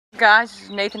Guys, this is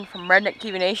Nathan from Redneck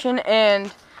TV Nation, and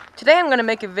today I'm going to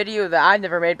make a video that I've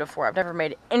never made before. I've never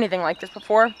made anything like this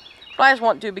before, but I just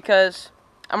want to because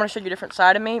I'm going to show you a different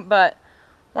side of me. But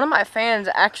one of my fans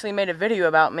actually made a video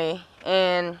about me,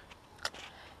 and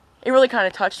it really kind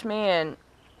of touched me, and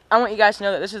I want you guys to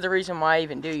know that this is the reason why I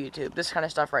even do YouTube, this kind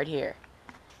of stuff right here.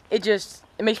 It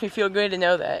makes me feel good to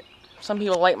know that some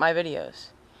people like my videos.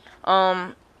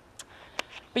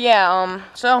 But yeah,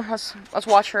 so let's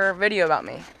watch her video about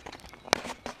me.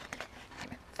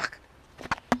 Fuck.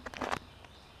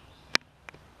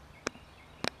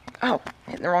 Oh,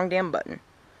 hitting the wrong damn button.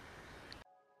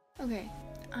 Okay,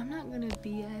 I'm not gonna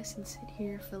BS and sit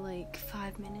here for like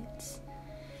 5 minutes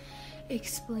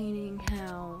explaining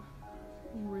how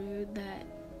rude that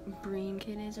Breen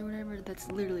kid is or whatever.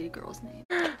 That's literally a girl's name.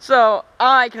 So,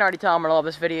 I can already tell I'm gonna love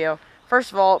this video.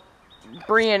 First of all,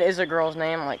 Brian is a girl's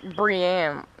name, like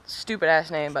Brienne, stupid ass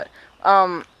name, but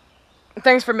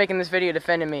thanks for making this video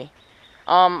defending me.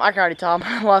 I can already tell I'm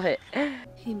gonna love it.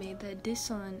 He made that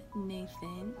diss on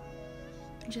Nathan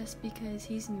just because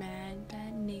he's mad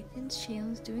that Nathan's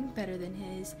channel is doing better than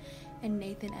his, and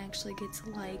Nathan actually gets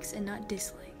likes and not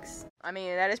dislikes. I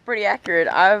mean, that is pretty accurate.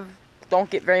 I don't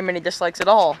get very many dislikes at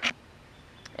all,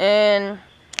 and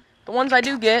the ones I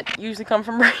do get usually come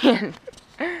from Brian.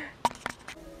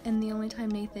 And the only time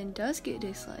Nathan does get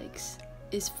dislikes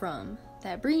is from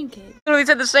that Breen kid. He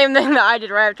said the same thing that I did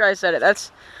right after I said it.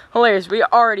 That's hilarious. We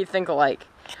already think alike.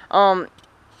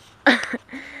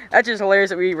 That's just hilarious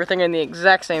that we were thinking the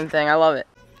exact same thing. I love it.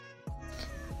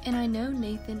 And I know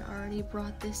Nathan already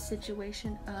brought this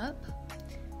situation up,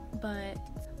 but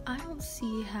I don't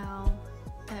see how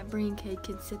that Breen kid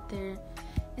can sit there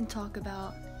and talk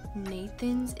about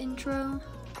Nathan's intro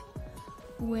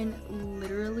when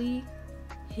literally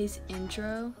his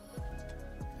intro,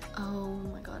 oh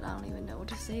my god, I don't even know what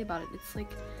to say about it. It's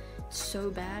like so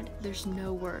bad, there's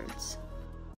no words.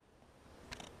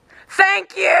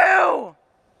 Thank you!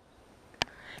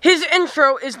 His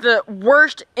intro is the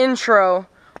worst intro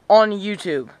on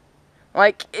YouTube.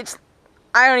 Like,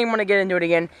 I don't even want to get into it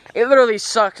again. It literally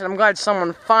sucks, and I'm glad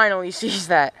someone finally sees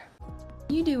that.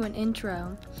 When you do an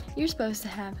intro, you're supposed to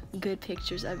have good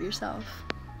pictures of yourself.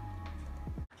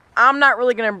 I'm not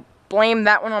really going to blame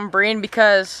that one on Brian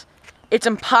because it's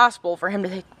impossible for him to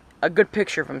take a good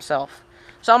picture of himself.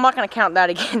 So I'm not going to count that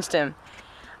against him.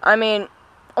 I mean,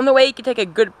 only way he could take a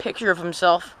good picture of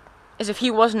himself is if he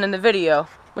wasn't in the video,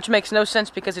 which makes no sense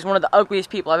because he's one of the ugliest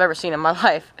people I've ever seen in my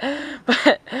life.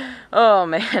 But, oh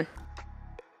man.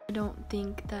 I don't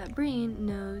think that Breen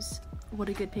knows what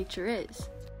a good picture is.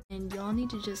 And y'all need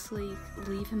to just like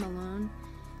leave him alone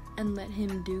and let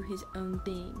him do his own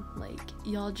thing. Like,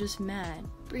 y'all just mad.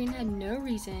 Breen had no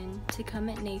reason to come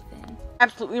at Nathan.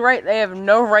 Absolutely right. They have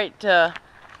no right to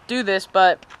do this,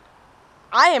 but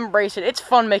I embrace it. It's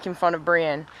fun making fun of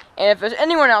Brian. And if there's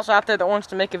anyone else out there that wants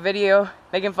to make a video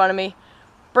making fun of me,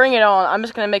 bring it on. I'm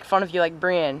just going to make fun of you like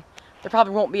Brian. There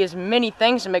probably won't be as many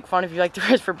things to make fun of you like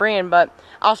there is for Brian, but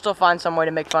I'll still find some way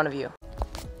to make fun of you.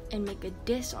 And make a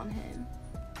diss on him.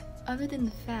 Other than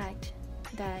the fact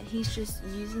that he's just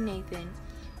using Nathan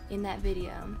in that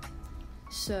video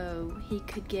so he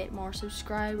could get more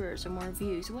subscribers or more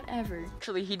views, whatever.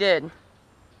 Actually, he did.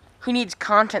 He needs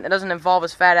content that doesn't involve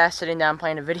his fat ass sitting down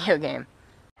playing a video game.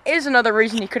 It is another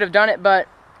reason he could have done it, but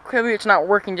clearly it's not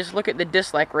working. Just look at the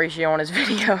dislike ratio on his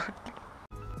video.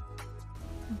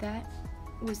 That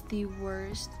was the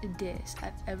worst diss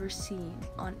I've ever seen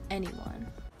on anyone.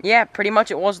 Yeah, pretty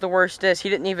much it was the worst diss. He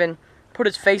didn't even put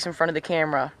his face in front of the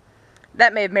camera.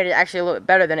 That may have made it actually a little bit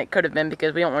better than it could have been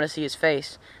because we don't want to see his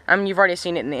face. I mean, you've already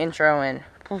seen it in the intro, and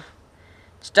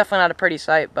it's definitely not a pretty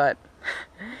sight, but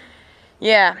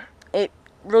yeah, it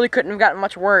really couldn't have gotten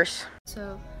much worse.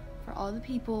 So, for all the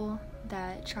people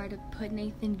that try to put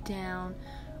Nathan down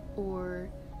or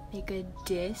make a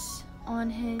diss on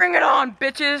him, bring it on,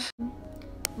 bitches!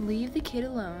 Leave the kid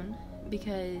alone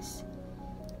because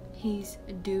he's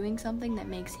doing something that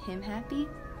makes him happy.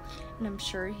 And I'm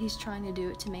sure he's trying to do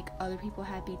it to make other people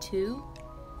happy too.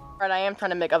 Right, I am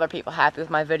trying to make other people happy with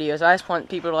my videos. I just want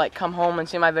people to like come home and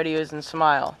see my videos and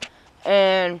smile.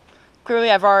 And clearly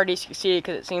I've already succeeded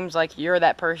because it seems like you're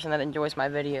that person that enjoys my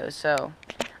videos. So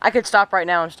I could stop right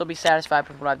now and still be satisfied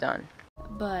with what I've done.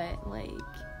 But like,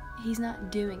 he's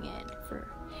not doing it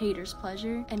for haters'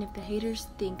 pleasure. And if the haters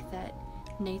think that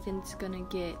Nathan's gonna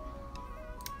get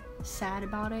sad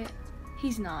about it,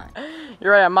 he's not.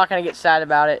 You're right, I'm not gonna get sad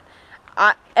about it.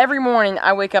 Every morning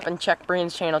I wake up and check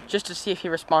Brian's channel just to see if he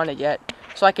responded yet,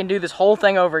 so I can do this whole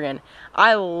thing over again.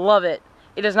 I love it.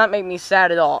 It does not make me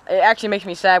sad at all. It actually makes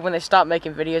me sad when they stop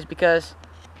making videos because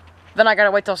then I gotta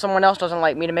wait till someone else doesn't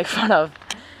like me to make fun of.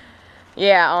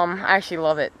 Yeah, I actually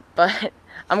love it, but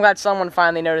I'm glad someone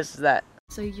finally notices that.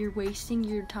 So you're wasting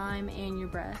your time and your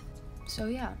breath. So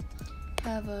yeah,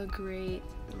 have a great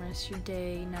rest of your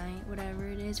day, night, whatever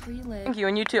it is where you live. Thank you,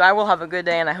 and you too. I will have a good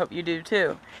day, and I hope you do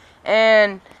too.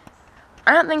 And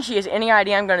I don't think she has any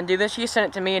idea I'm going to do this. She sent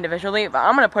it to me individually, but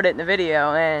I'm going to put it in the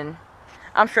video, and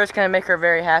I'm sure it's going to make her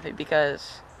very happy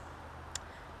because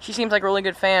she seems like a really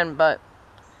good fan. And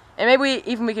maybe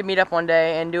we could meet up one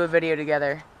day and do a video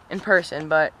together in person.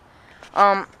 But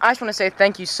I just want to say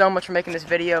thank you so much for making this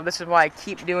video. This is why I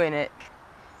keep doing it,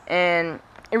 and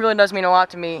it really does mean a lot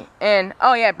to me. And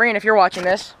oh yeah, Brian, if you're watching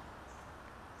this,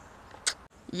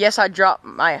 yes, I dropped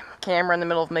my camera in the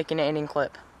middle of making an ending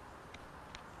clip.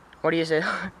 What do you say?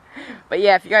 But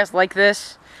yeah, if you guys like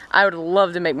this, I would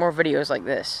love to make more videos like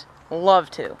this.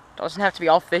 Love to. It doesn't have to be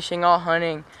all fishing, all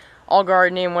hunting, all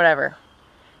gardening, whatever.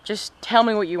 Just tell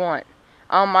me what you want.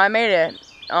 I made an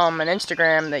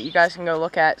Instagram that you guys can go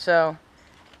look at, so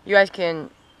you guys can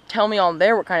tell me on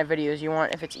there what kind of videos you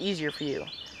want if it's easier for you.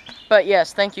 But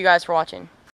yes, thank you guys for watching.